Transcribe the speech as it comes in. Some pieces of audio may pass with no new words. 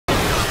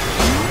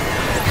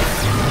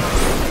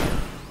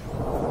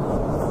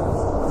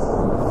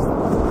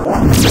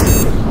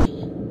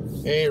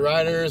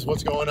riders,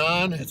 what's going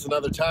on? It's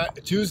another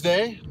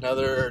Tuesday,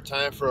 another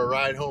time for a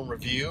ride home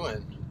review,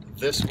 and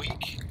this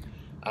week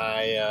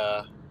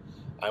I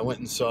went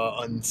and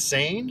saw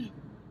Unsane,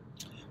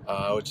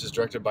 which is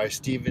directed by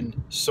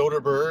Steven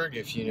Soderbergh,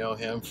 if you know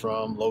him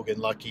from Logan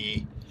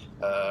Lucky,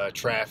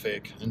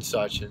 Traffic, and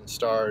such, and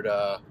starred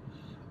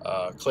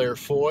Claire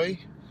Foy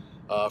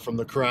from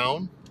The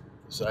Crown.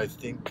 So I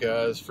think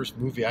this first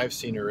movie I've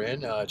seen her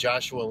in.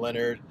 Joshua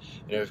Leonard,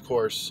 and of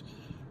course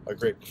a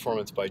great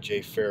performance by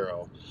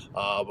Pharoah.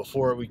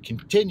 Before we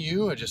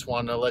continue, I just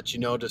want to let you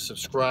know to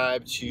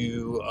subscribe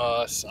to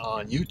us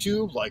on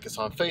YouTube, like us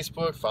on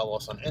Facebook, follow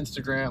us on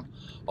Instagram,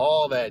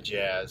 all that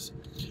jazz,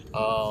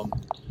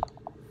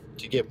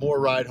 to get more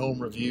ride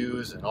home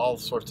reviews and all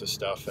sorts of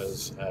stuff,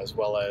 as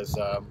well as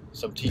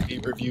some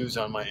TV reviews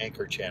on my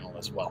Anchor channel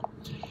as well.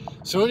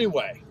 So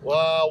anyway,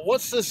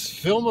 what's this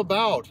film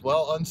about?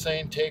 Well,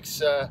 Unsane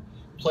takes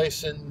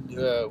place in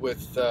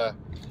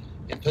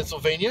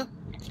Pennsylvania,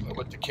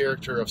 with the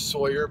character of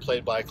Sawyer,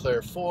 played by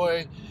Claire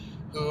Foy,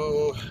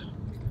 who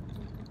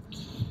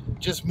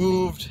just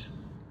moved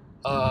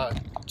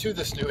to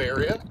this new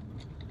area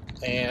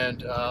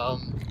and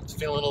is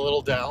feeling a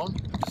little down,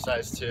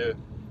 decides to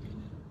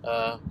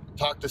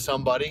talk to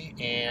somebody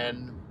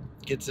and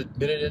gets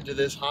admitted into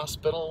this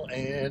hospital,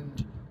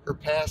 and her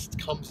past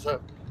comes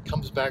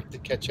back to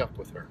catch up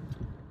with her,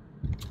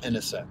 in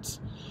a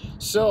sense.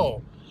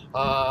 So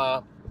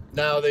now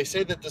they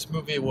say that this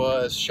movie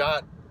was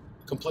shot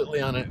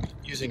completely on it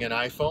using an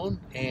iPhone,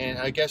 and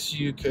I guess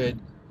you could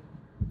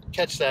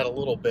catch that a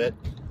little bit,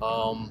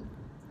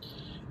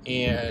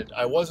 and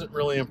I wasn't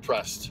really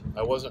impressed.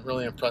 I wasn't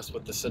really impressed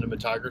with the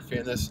cinematography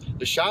in this.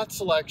 The shot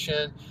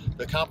selection,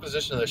 the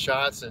composition of the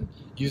shots, and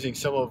using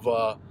some of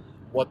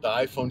what the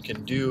iPhone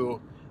can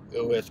do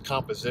with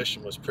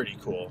composition was pretty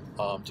cool,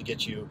 to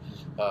get you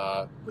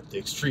with the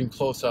extreme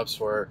close-ups,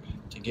 or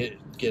to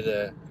get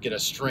a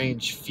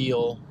strange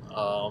feel,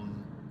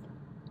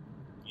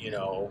 you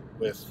know,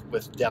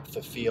 with depth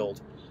of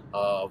field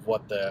of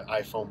what the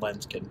iPhone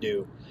lens can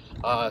do.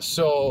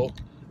 So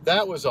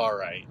that was all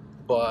right.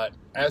 But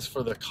as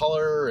for the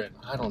color, and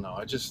I don't know,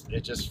 it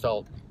just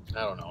felt,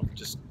 I don't know,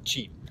 just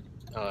cheap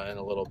in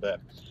a little bit.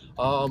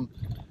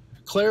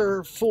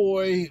 Claire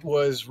Foy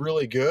was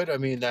really good. I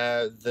mean,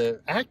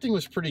 the acting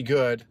was pretty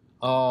good.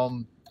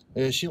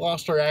 She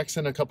lost her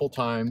accent a couple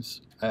times.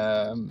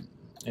 And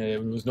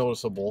it was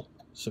noticeable,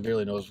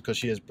 severely noticeable, because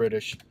she is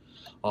British.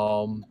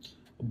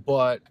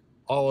 But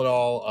all in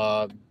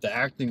all, the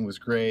acting was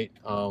great.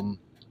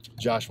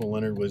 Joshua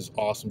Leonard was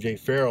awesome.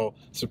 Pharoah,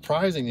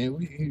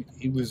 surprisingly,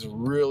 he was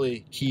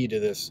really key to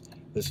this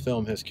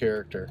film, his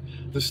character.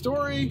 The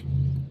story,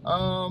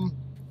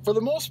 for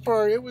the most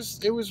part, it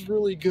was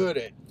really good.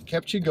 It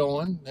kept you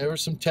going. There were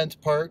some tense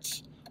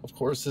parts. Of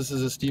course, this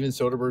is a Steven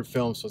Soderbergh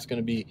film, so it's going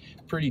to be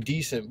pretty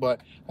decent.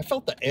 But I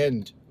felt the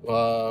end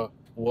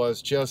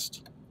was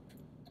just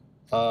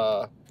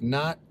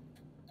not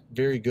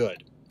very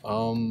good.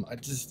 I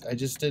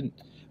just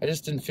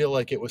didn't feel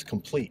like it was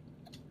complete,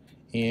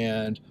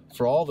 and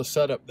for all the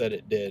setup that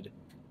it did,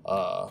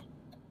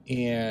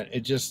 and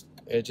it just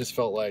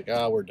felt like,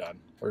 we're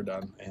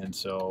done, and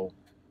so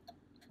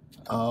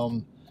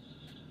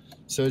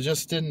it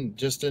just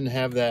didn't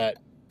have that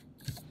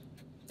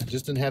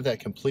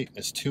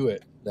completeness to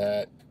it,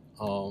 that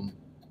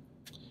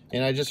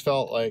and I just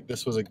felt like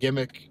this was a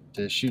gimmick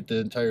to shoot the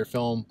entire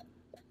film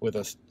with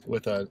an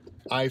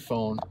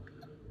iPhone.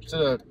 It's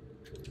a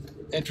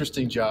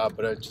interesting job,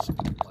 but like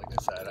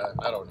I said,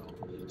 I don't know.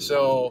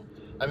 So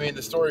I mean,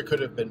 the story could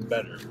have been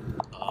better.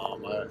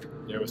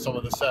 There was some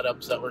of the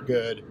setups that were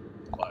good,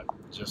 but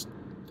just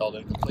felt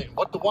incomplete.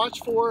 What to watch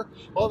for?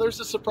 Well, there's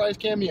a surprise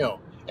cameo,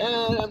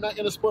 and I'm not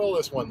going to spoil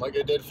this one like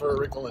I did for A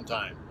Wrinkle in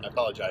Time. I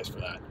apologize for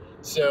that.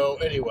 So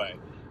anyway,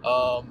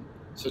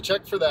 so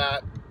check for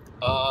that.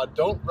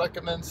 Don't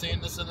recommend seeing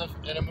this in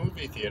a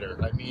movie theater.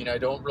 I mean, I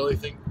don't really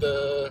think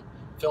the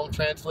film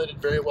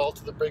translated very well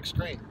to the big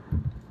screen.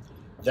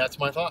 That's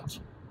my thoughts.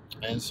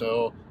 And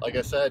so, like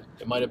I said,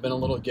 it might have been a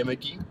little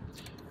gimmicky,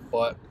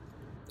 but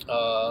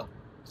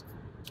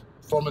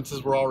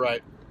performances were all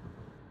right.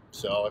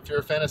 So if you're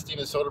a fan of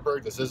Steven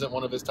Soderbergh, this isn't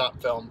one of his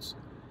top films.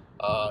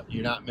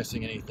 You're not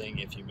missing anything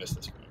if you miss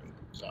this movie.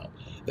 So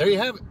there you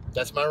have it.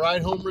 That's my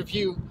ride home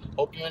review.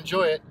 Hope you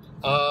enjoy it.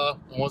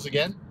 Once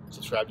again,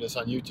 subscribe to us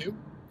on YouTube,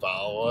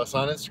 follow us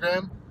on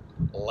Instagram,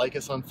 like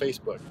us on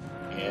Facebook,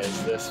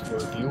 as this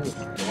review will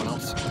be going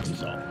out soon.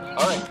 So,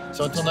 all right.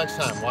 So until next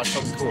time, watch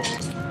something cool.